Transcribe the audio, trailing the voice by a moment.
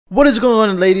What is going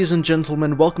on, ladies and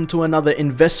gentlemen? Welcome to another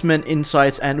investment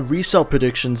insights and resale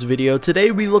predictions video.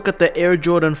 Today we look at the Air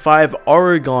Jordan 5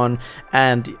 Oregon,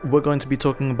 and we're going to be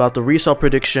talking about the resale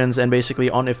predictions and basically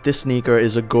on if this sneaker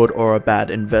is a good or a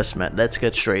bad investment. Let's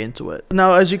get straight into it.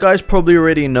 Now, as you guys probably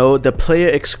already know, the player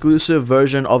exclusive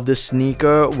version of this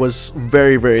sneaker was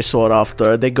very sought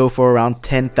after. They go for around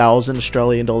 10,000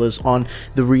 Australian dollars on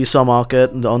the resale market,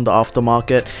 on the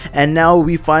aftermarket, and now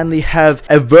we finally have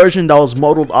a version that was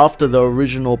modeled after the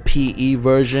original PE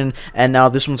version, and now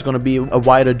this one's going to be a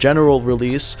wider general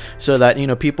release so that, you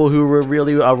know, people who were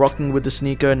really rocking with the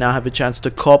sneaker now have a chance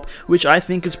to cop, which I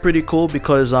think is pretty cool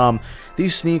because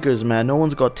these sneakers, man, no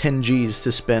one's got 10 G's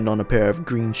to spend on a pair of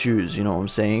green shoes, you know what I'm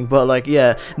saying? But like,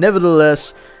 yeah,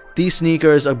 nevertheless, these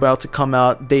sneakers are about to come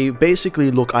out. They basically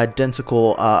look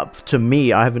identical to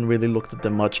me. I haven't really looked at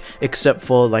them much except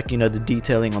for, like, you know, the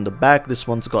detailing on the back. This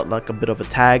one's got like a bit of a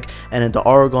tag, and in the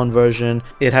Oregon version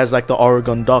it has like the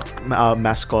Oregon Duck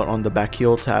mascot on the back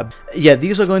heel tab. Yeah,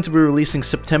 these are going to be releasing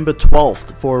September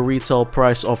 12th for a retail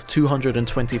price of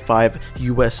 225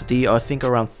 USD, or I think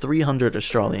around 300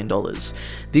 Australian dollars.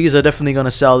 These are definitely going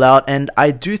to sell out, and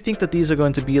I do think that these are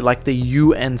going to be like the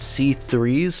UNC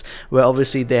 3s, where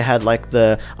obviously they had like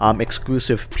the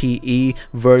exclusive PE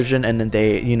version, and then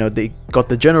they got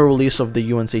the general release of the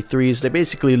UNC 3s. They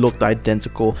basically looked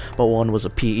identical, but one was a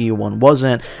PE, one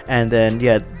wasn't. And then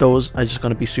yeah, those are just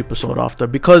going to be super sought after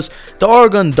because the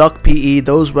Oregon Duck PE,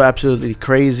 those were absolutely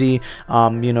crazy.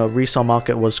 You know, resale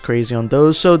market was crazy on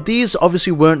those, so these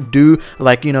obviously weren't due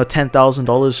like, you know,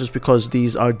 $10,000 just because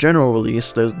these are general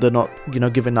release. They're not, you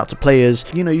know, given out to players.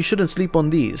 You know, you shouldn't sleep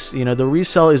on these. You know, the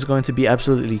resale is going to be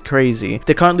absolutely crazy.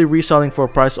 They're currently reselling for a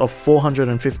price of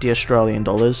 450 Australian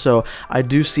dollars, so I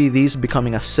do see these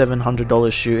becoming a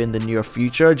 $700 shoe in the near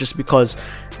future, just because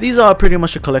these are pretty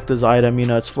much a collector's item. You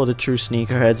know, it's for the true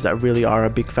sneakerheads that really are a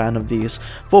big fan of these.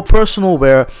 For personal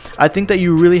wear, I think that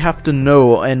you really have to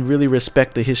know and really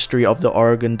respect the history of the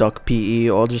Oregon Duck PE,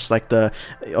 or just like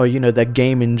you know, the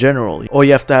game in general, or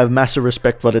you have to have massive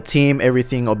respect for the team,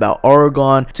 everything about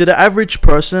Oregon. To the average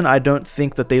person, I don't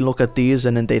think that they look at these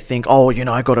and then they think, oh, you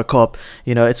know, I got a cop.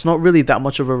 You know, it's not really that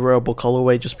much of a wearable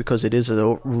colorway just because it is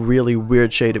a really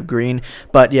weird shade of green.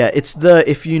 But yeah, it's the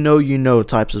if you know, you know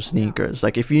types of sneakers.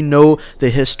 Like, if you know the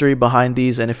history behind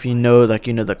these, and if you know, like,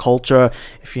 you know, the culture,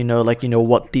 if you know, like, you know,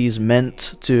 what these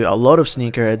meant to a lot of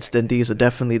sneakerheads, then these are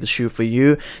definitely the shoe for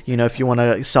you. You know, if you want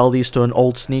to sell these to an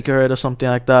old sneakerhead or something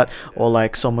like that, or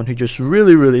like someone who just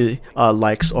really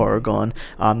likes Oregon,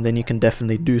 then you can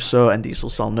definitely do so, and these will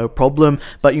sell no problem.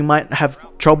 But you might have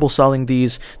trouble selling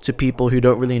these to people who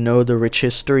don't really know the rich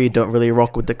history, don't really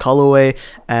rock with the colorway,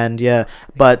 and yeah,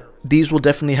 but these will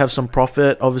definitely have some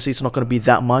profit. Obviously, it's not going to be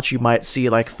that much. You might see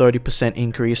like 30%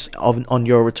 increase on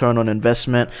your return on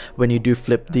investment when you do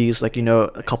flip these, like, you know,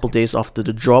 a couple days after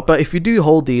the drop. But if you do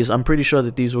hold these, I'm pretty sure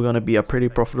that these were going to be a pretty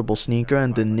profitable sneaker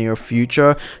in the near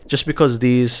future, just because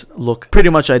these look pretty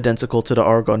much identical to the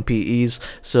Oregon PEs.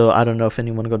 So I don't know if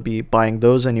anyone's going to be buying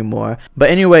those anymore.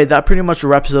 But anyway, that pretty much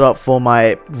wraps it up for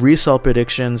my resale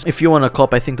predictions. If you want to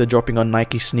cop, I think they're dropping on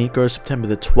Nike sneakers September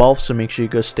the 12th, so make sure you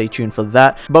go stay tuned for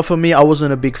that. But for me, I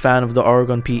wasn't a big fan of the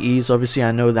Oregon PEs. Obviously,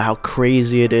 I know how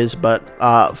crazy it is, but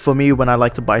for me, when I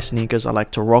like to buy sneakers, I like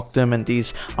to rock them, and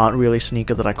these aren't really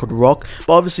sneakers that I could rock.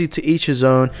 But obviously, to each his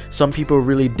own. Some people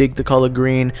really dig the color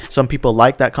green, some people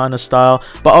like that kind of style,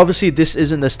 but obviously this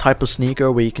isn't this type of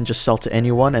sneaker where you can just sell to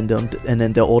anyone and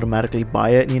then they'll automatically buy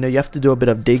it. You know, you have to do a bit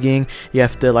of digging. You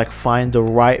have to like find the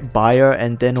right buyer,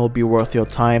 and then it'll be worth your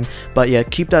time. But yeah,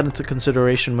 keep that into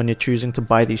consideration when you're choosing to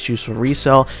buy these shoes for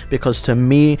resale, because to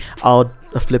me, I'll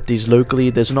flip these locally.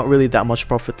 There's not really that much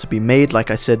profit to be made. Like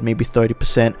I said, maybe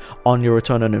 30% on your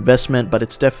return on investment, but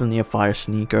it's definitely a fire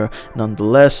sneaker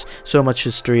nonetheless. So much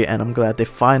history, and I'm glad they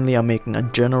finally are making a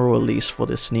general release for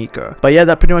this sneaker. But yeah,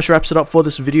 that pretty much wraps it up for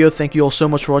this video. Thank you all so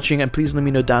much for watching, and please let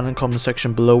me know down in the comment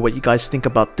section below what you guys think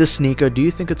about this sneaker. Do you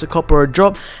think it's a cop or a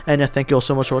drop? And yeah, thank you all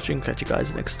so much for watching. Catch you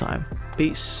guys next time.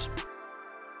 Peace.